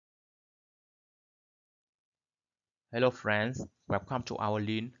Hello friends, welcome to our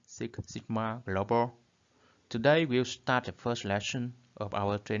Lean Six Sigma Global. Today we'll start the first lesson of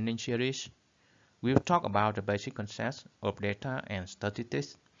our training series. We'll talk about the basic concepts of data and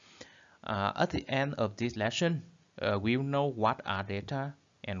statistics. At the end of this lesson, we'll know what are data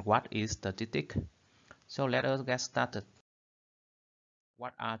and what is statistics. So let us get started.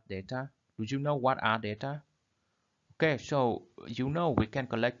 What are data? Do you know what are data? Okay, so we can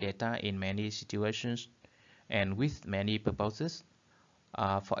collect data in many situations and with many purposes.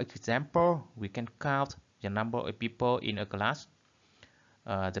 For example, we can count the number of people in a class,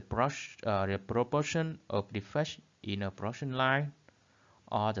 the proportion of defects in a production line,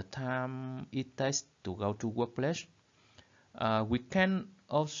 or the time it takes to go to workplace. We can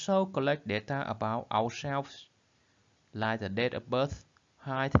also collect data about ourselves, like the date of birth,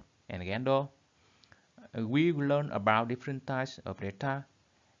 height, and gender. We will learn about different types of data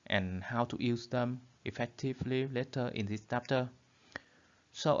and how to use them effectively later in this chapter.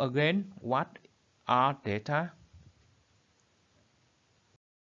 So again, what are data?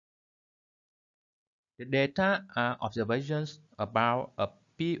 The data are observations about a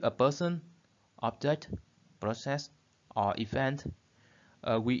person, object, process, or event.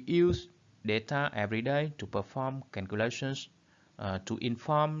 We use data every day to perform calculations, to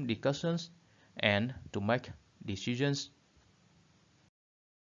inform discussions, and to make decisions.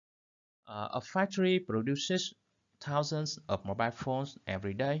 A factory produces thousands of mobile phones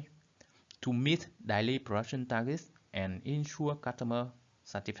every day to meet daily production targets and ensure customer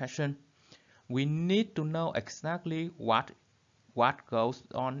satisfaction. We need to know exactly what goes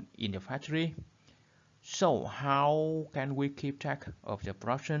on in the factory. So how can we keep track of the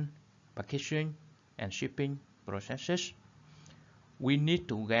production, packaging, and shipping processes? We need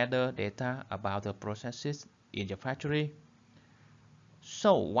to gather data about the processes in the factory.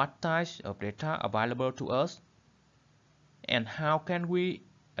 So what types of data are available to us? And how can we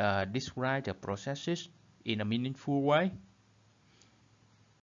describe the processes in a meaningful way?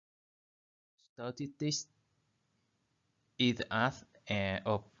 Statistics is the art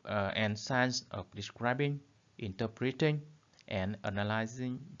and science of describing, interpreting, and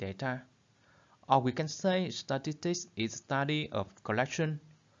analyzing data. Or we can say statistics is study of collection,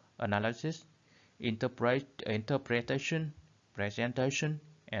 analysis, interpretation, presentation,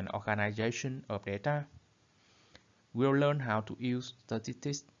 and organization of data. We'll learn how to use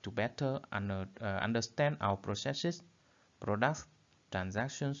statistics to better understand our processes, products,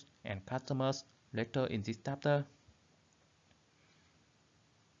 transactions, and customers later in this chapter.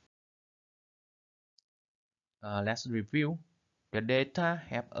 Let's review. The data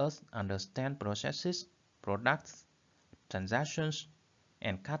help us understand processes, products, transactions,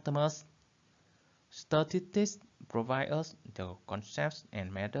 and customers. Statistics provide us the concepts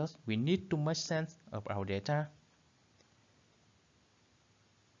and methods we need to make sense of our data.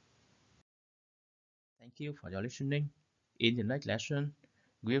 Thank you for your listening. In the next lesson,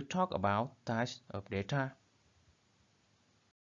 we'll talk about types of data.